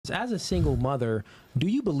As a single mother, do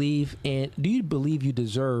you believe you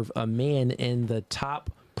deserve a man in the top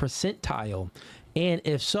percentile? And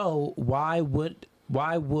if so, why would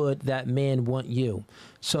that man want you?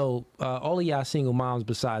 So all of y'all single moms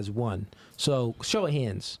besides one. So show of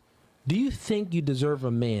hands. Do you think you deserve a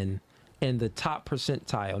man in the top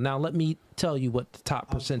percentile? Now let me tell you what the top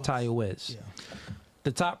percentile is. Yeah.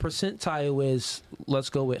 The top percentile is, let's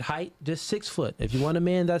go with height, just 6 foot. If you want a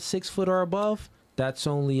man that's 6 foot or above, that's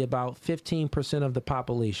only about 15% of the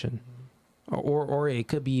population, or it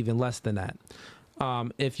could be even less than that.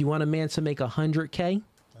 If you want a man to make 100K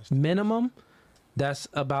minimum, that's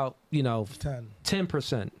about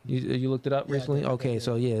 10%. You looked it up recently? Okay,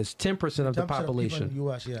 so yeah, it's 10% of the population. Of the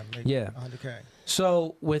US, yeah. 100K.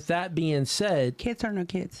 So with that being said, kids or no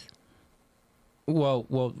kids? Well,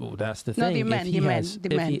 that's the thing. No, if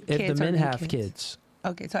the men have kids.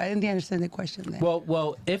 Okay, so I didn't understand the question then.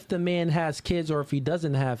 Well, if the man has kids or if he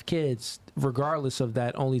doesn't have kids, regardless of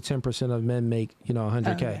that, only 10% of men make,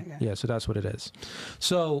 100K. Okay. Yeah, so that's what it is.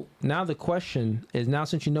 So now the question is, now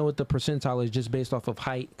since you know what the percentile is, just based off of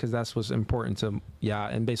height, because that's what's important to,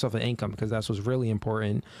 and based off of income, because that's what's really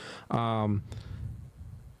important. So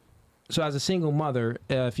as a single mother,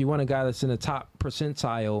 if you want a guy that's in the top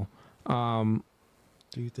percentile,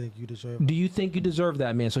 do you think you deserve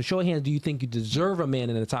that man? So show of hands, do you think you deserve a man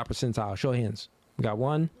in the top percentile? Show of hands. We got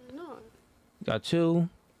 1. No. Got 2,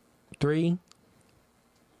 3.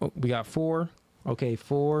 Oh, we got 4. Okay,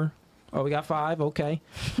 4. Oh, we got 5. Okay.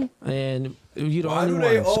 And you don't. Why do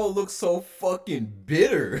they all look so fucking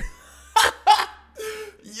bitter?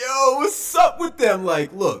 Yo, what's up with them?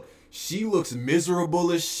 Like, look, she looks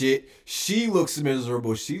miserable as shit. She looks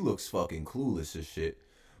miserable. She looks fucking clueless as shit.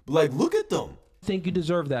 But like, look at them. Think you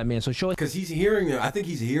deserve that man? So show it, because he's hearing him. I think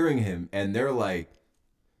he's hearing him, and they're like,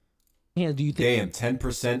 "Yeah, do you think?" Damn,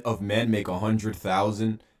 10% of men make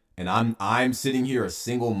 100,000, and I'm sitting here a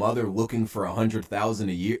single mother looking for 100,000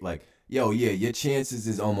 a year. Like, yo, yeah, your chances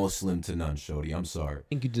is almost slim to none, shorty. I'm sorry.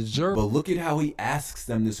 Think you deserve? But look at how he asks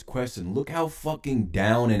them this question. Look how fucking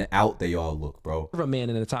down and out they all look, bro. A man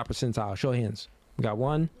in the top percentile. Show of hands. We got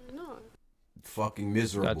 1. Fucking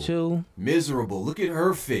miserable. Got 2. Miserable. Look at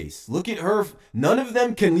her face. Look at her. None of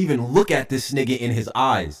them can even look at this nigga in his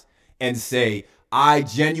eyes and say, I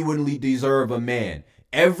genuinely deserve a man.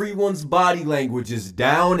 Everyone's body language is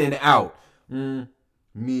down and out.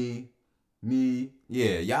 Me.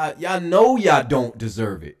 Yeah, y'all know y'all don't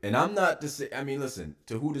deserve it. And I'm not to say, I mean, listen,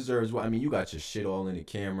 to who deserves what? I mean, you got your shit all in the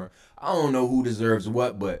camera. I don't know who deserves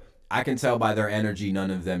what, but I can tell by their energy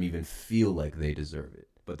none of them even feel like they deserve it.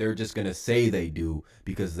 But they're just going to say they do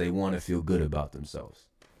because they want to feel good about themselves.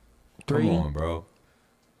 3. Come on, bro.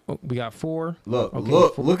 Oh, we got 4. Look,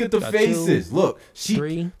 okay, look at the faces. 2, look,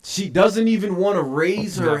 3. She doesn't even want to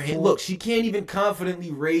raise her hand. 4. Look, she can't even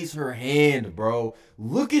confidently raise her hand, bro.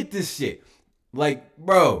 Look at this shit. Like,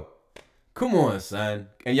 bro, come on, son.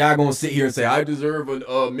 And y'all going to sit here and say, I deserve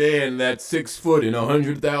a man that's 6 foot and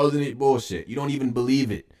 100,000. Bullshit. You don't even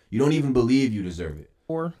believe it. You don't even believe you deserve it.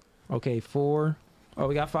 4. Okay, 4. Oh,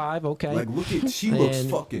 we got 5. Okay. Like, look at, she looks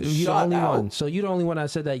fucking shot out. One. So you're the only one I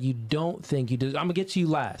said that you don't think you do. I'm gonna get to you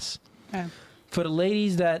last. Okay. For the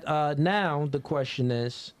ladies that now the question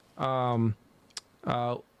is, for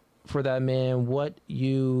that man, what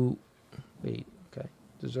you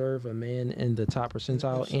deserve a man in the top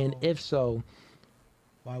percentile, and if so,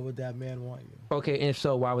 why would that man want you? Okay, and if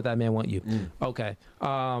so, why would that man want you? Okay.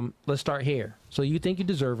 Let's start here. So you think you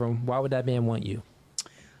deserve him? Why would that man want you?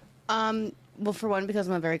 Well, for one, because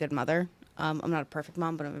I'm a very good mother. I'm not a perfect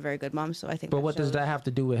mom, but I'm a very good mom, so I think. But what does that have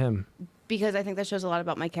to do with him? Because I think that shows a lot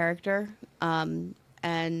about my character. And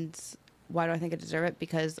why do I think I deserve it?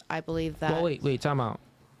 Because I believe that. Well, wait, time out.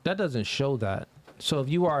 That doesn't show that. So if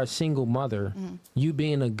you are a single mother, you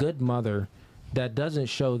being a good mother, that doesn't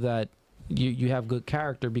show that you have good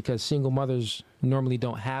character, because single mothers normally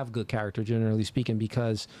don't have good character, generally speaking,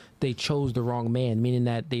 because they chose the wrong man, meaning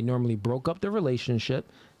that they normally broke up the relationship.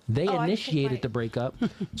 They initiated the breakup.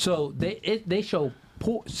 So they show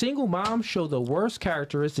single moms show the worst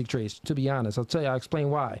characteristic traits, to be honest. I'll explain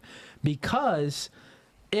why. Because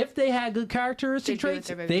if they had good characteristic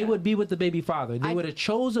traits, they would be with the baby father. They would have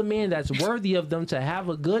chose a man that's worthy of them to have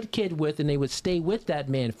a good kid with, and they would stay with that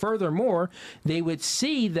man. Furthermore, they would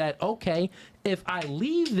see that, okay, if I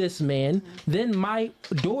leave this man, then my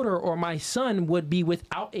daughter or my son would be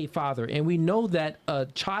without a father. And we know that a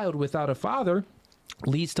child without a father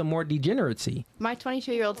leads to more degeneracy. My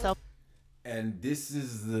 22-year-old self. And this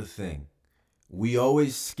is the thing. We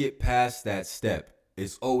always skip past that step.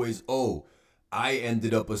 It's always, oh, I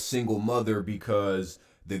ended up a single mother because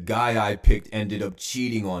the guy I picked ended up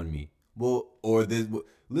cheating on me. Well, or this,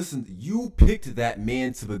 listen, you picked that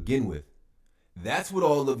man to begin with. That's what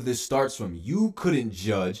all of this starts from. You couldn't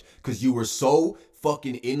judge because you were so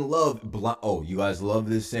fucking in love. Oh, you guys love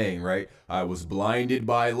this saying, right? I was blinded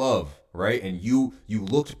by love, right? And you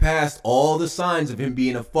looked past all the signs of him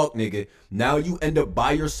being a fuck nigga. Now you end up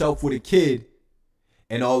by yourself with a kid,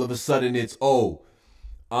 and all of a sudden it's,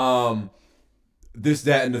 this,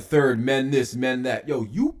 that, and the third, men this, men that. Yo,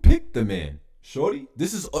 you picked the man, shorty.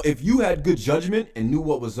 This is, if you had good judgment and knew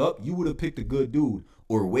what was up, you would have picked a good dude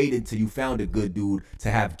or waited till you found a good dude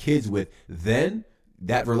to have kids with. Then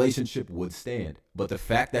that relationship would stand. But the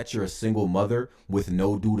fact that you're a single mother with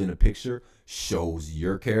no dude in the picture shows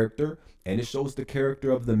your character, and it shows the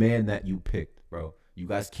character of the man that you picked, bro. You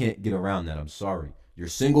guys can't get around that. I'm sorry. You're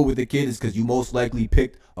single with a kid is because you most likely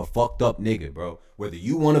picked a fucked up nigga, bro. Whether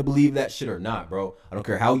you want to believe that shit or not, bro. I don't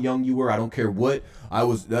care how young you were. I don't care what I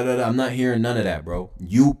was. I'm not hearing none of that, bro.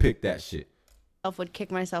 You picked that shit. I would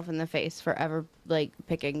kick myself in the face for ever like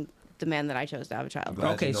picking the man that I chose to have a child with.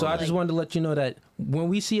 Okay, so I just wanted to let you know that when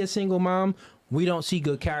we see a single mom, we don't see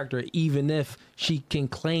good character, even if she can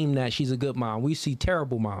claim that she's a good mom. We see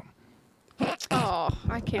terrible mom. Oh,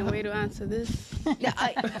 I can't wait to answer this. Yeah,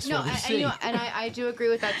 I do agree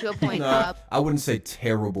with that to a point. Nah, I wouldn't say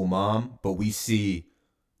terrible mom, but we see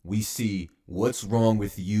what's wrong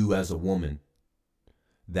with you as a woman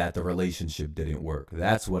that the relationship didn't work.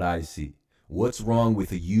 That's what I see. What's wrong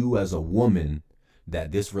with you as a woman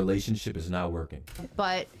that this relationship is not working?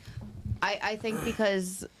 But I think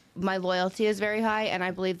because my loyalty is very high, and I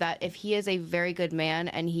believe that if he is a very good man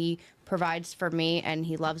and he provides for me and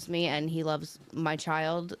he loves me and he loves my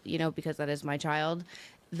child, you know, because that is my child,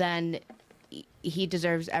 then he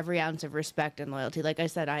deserves every ounce of respect and loyalty. Like I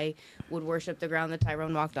said, I would worship the ground that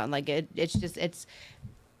Tyrone walked on. Like it's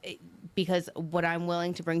because what I'm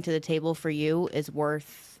willing to bring to the table for you is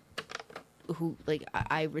worth who, like,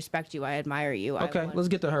 I respect you, I admire you. Okay, let's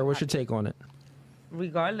get to her. What's your take on it?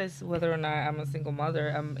 Regardless whether or not I'm a single mother,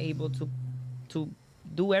 I'm able to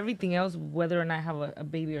do everything else, whether or not I have a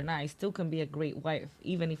baby or not. I still can be a great wife,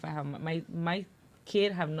 even if I have my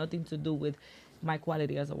kid have nothing to do with my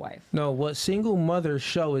quality as a wife. No, what single mothers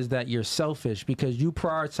show is that you're selfish because you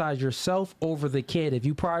prioritize yourself over the kid. If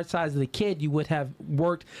you prioritize the kid, you would have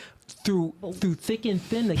worked through thick and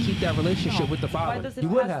thin to keep that relationship with the father. You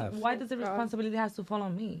would have. Why does the responsibility has to fall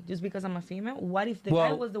on me just because I'm a female? What if the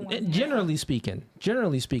guy was the one? Generally speaking,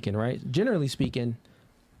 right? Generally speaking,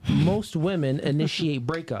 most women initiate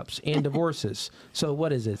breakups and divorces. So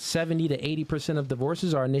what is it? 70 to 80% of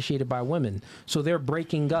divorces are initiated by women. So they're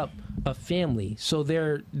breaking up a family. So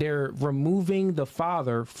they're removing the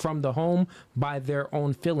father from the home by their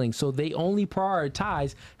own feelings. So they only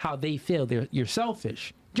prioritize how they feel. You're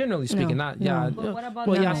selfish. Generally speaking,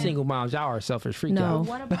 y'all single moms, y'all are selfish freak out.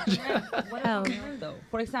 What about men? What about men though?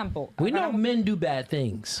 For example, we know men do bad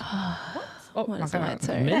things. Oh my God.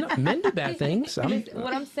 Men do bad things.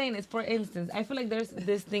 What I'm saying is, for instance, I feel like there's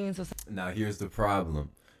this thing in society. Now here's the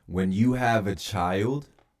problem. When you have a child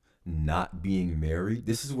not being married,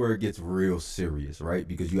 this is where it gets real serious, right?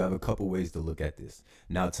 Because you have a couple ways to look at this.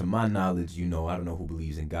 Now, to my knowledge, I don't know who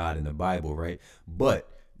believes in God and the Bible, right? But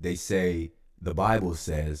they say, the Bible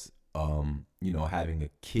says, having a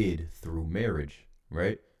kid through marriage,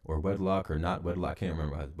 right? Or wedlock or not wedlock, I can't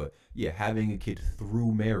remember how, but yeah, having a kid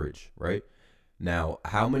through marriage, right? Now,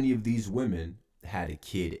 how many of these women had a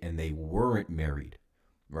kid and they weren't married,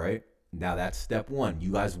 right? Now, that's step one.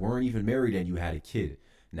 You guys weren't even married and you had a kid.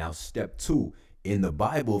 Now, step two, in the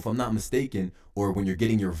Bible, if I'm not mistaken, or when you're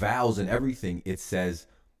getting your vows and everything, it says,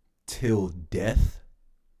 till death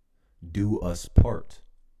do us part,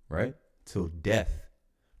 right? Till death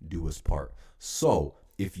do us part. So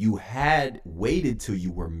if you had waited till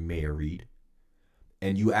you were married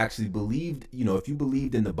and you actually believed, if you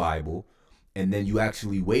believed in the Bible and then you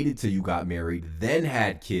actually waited till you got married, then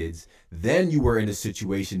had kids, then you were in a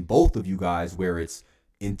situation, both of you guys, where it's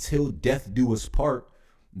until death do us part,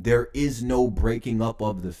 there is no breaking up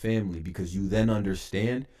of the family, because you then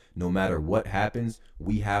understand no matter what happens,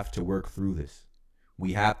 we have to work through this.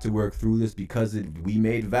 We have to work through this because we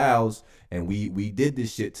made vows and we did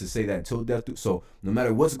this shit to say that until death. So no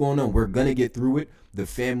matter what's going on, we're going to get through it. The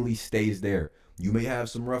family stays there. You may have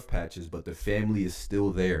some rough patches, but the family is still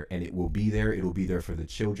there, and it will be there. It'll be there for the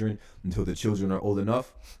children until the children are old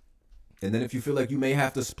enough. And then if you feel like you may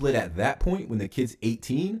have to split at that point when the kid's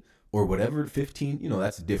 18 or whatever, 15,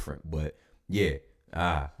 that's different. But yeah,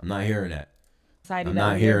 I'm not hearing that. I'm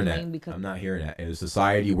not hearing that. I'm not hearing that. In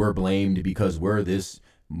society, we're blamed because we're this.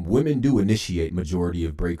 Women do initiate majority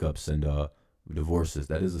of breakups and divorces.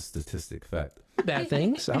 That is a statistic fact. Bad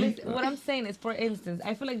things. What I'm saying is, for instance,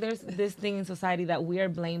 I feel like there's this thing in society that we are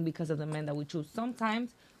blamed because of the men that we choose.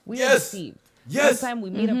 Sometimes we are deceived. Yes. Sometimes we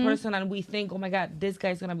meet a person and we think, oh my God, this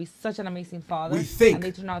guy's gonna be such an amazing father. We think. And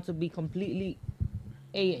they turn out to be completely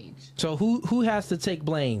AH. So who has to take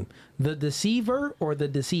blame? The deceiver or the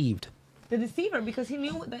deceived? The deceiver, because he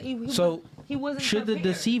knew that he wasn't should the prepared.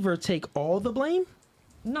 deceiver take all the blame?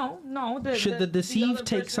 No. Should the deceived other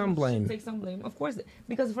take person some blame? should take some blame, of course.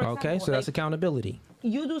 Because for Okay, example, so that's like, accountability.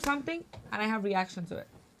 you do something and I have reaction to it,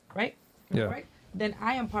 right? Yeah. Right? Then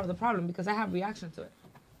I am part of the problem because I have reaction to it.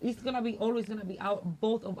 It's gonna be always gonna be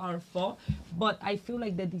both of our fault. But I feel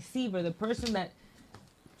like the deceiver, the person that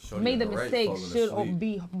made the mistake, should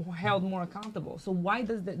be held more accountable. So why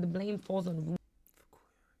does the blame falls on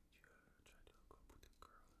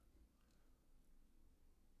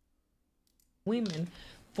women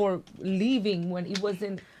for leaving when it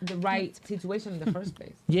wasn't the right situation in the first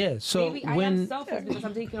place? Yeah, so Maybe I am selfish because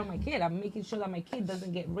I'm taking care of my kid. I'm making sure that my kid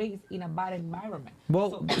doesn't get raised in a bad environment.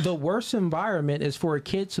 Well, the worst environment is for a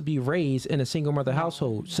kid to be raised in a single mother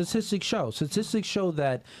household. Statistics show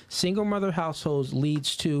that single mother households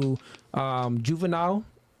leads to juvenile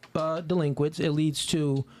delinquents. It leads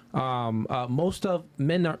to most of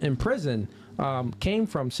men are in prison came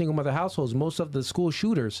from single mother households. Most of the school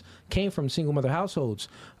shooters came from single mother households.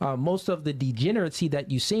 Most of the degeneracy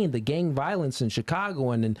that you see in the gang violence in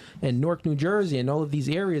Chicago and Newark, New Jersey, and all of these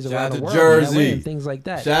areas around the world, Jersey, and things like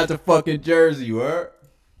that. Shout out to fucking Jersey, word.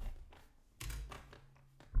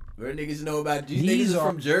 Where niggas know about these niggas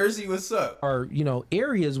from Jersey? What's up? Are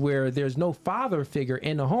areas where there's no father figure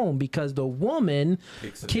in the home because the woman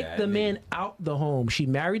kicked the man out the home. She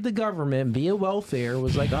married the government via welfare.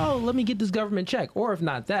 Was like, oh, let me get this government check. Or if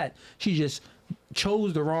not that, she just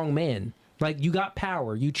chose the wrong man. Like, you got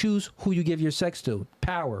power. You choose who you give your sex to.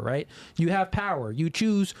 Power, right? You have power. You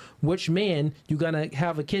choose which man you're going to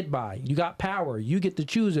have a kid by. You got power. You get to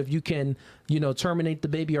choose if you can, terminate the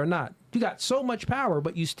baby or not. You got so much power,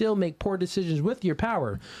 but you still make poor decisions with your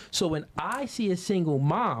power. So when I see a single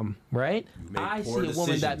mom, right, I see a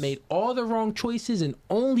woman that made all the wrong choices and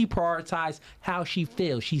only prioritized how she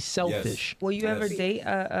feels. She's selfish. Will you ever date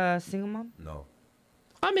a single mom? No.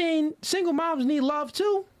 I mean, single moms need love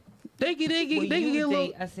too. They can get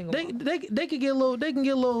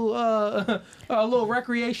a little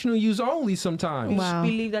recreational use only sometimes. Wow.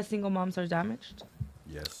 You believe that single moms are damaged?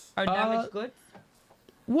 Yes. Are damaged goods?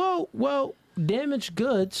 Well, damaged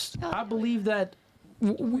goods. I believe that.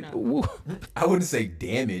 I wouldn't say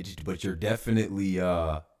damaged, but you're definitely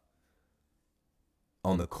on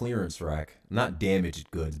the clearance rack. Not damaged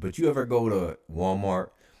goods, but you ever go to Walmart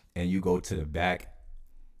and you go to the back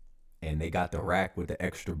and they got the rack with the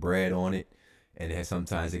extra bread on it, and then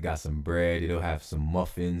sometimes it got some bread, it'll have some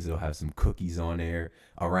muffins, it'll have some cookies on there.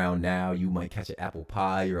 Around now, you might catch an apple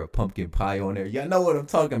pie or a pumpkin pie on there. Y'all know what I'm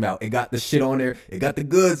talking about. It got the shit on there. It got the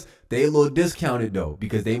goods. They a little discounted though,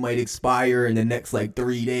 because they might expire in the next like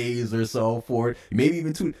 3 days or so for it. Maybe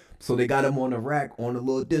even 2. So they got them on the rack on a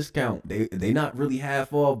little discount. They not really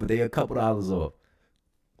half off, but they a couple dollars off.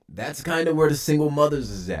 That's kind of where the single mothers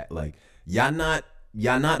is at. Like, y'all not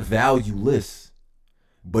valueless,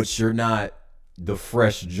 but you're not the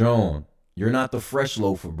fresh John. You're not the fresh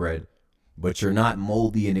loaf of bread, but you're not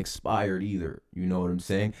moldy and expired either. You know what I'm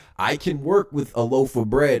saying? I can work with a loaf of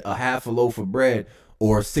bread, a half a loaf of bread,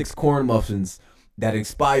 or 6 corn muffins that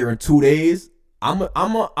expire in 2 days. I'm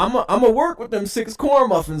a work with them 6 corn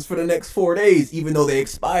muffins for the next 4 days, even though they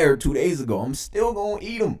expired 2 days ago. I'm still gonna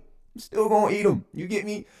eat them. You get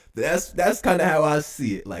me? That's kind of how I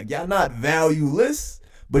see it. Like, y'all not valueless,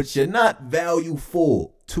 but you're not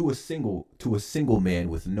valueful to a single man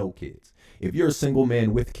with no kids. If you're a single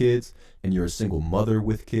man with kids and you're a single mother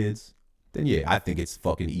with kids, then yeah, I think it's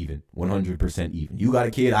fucking even. 100% even. You got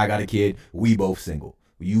a kid, I got a kid, we both single.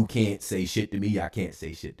 You can't say shit to me, I can't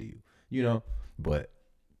say shit to you. But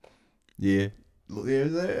yeah,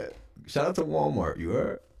 there's that. Shout out to Walmart, you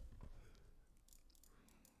heard?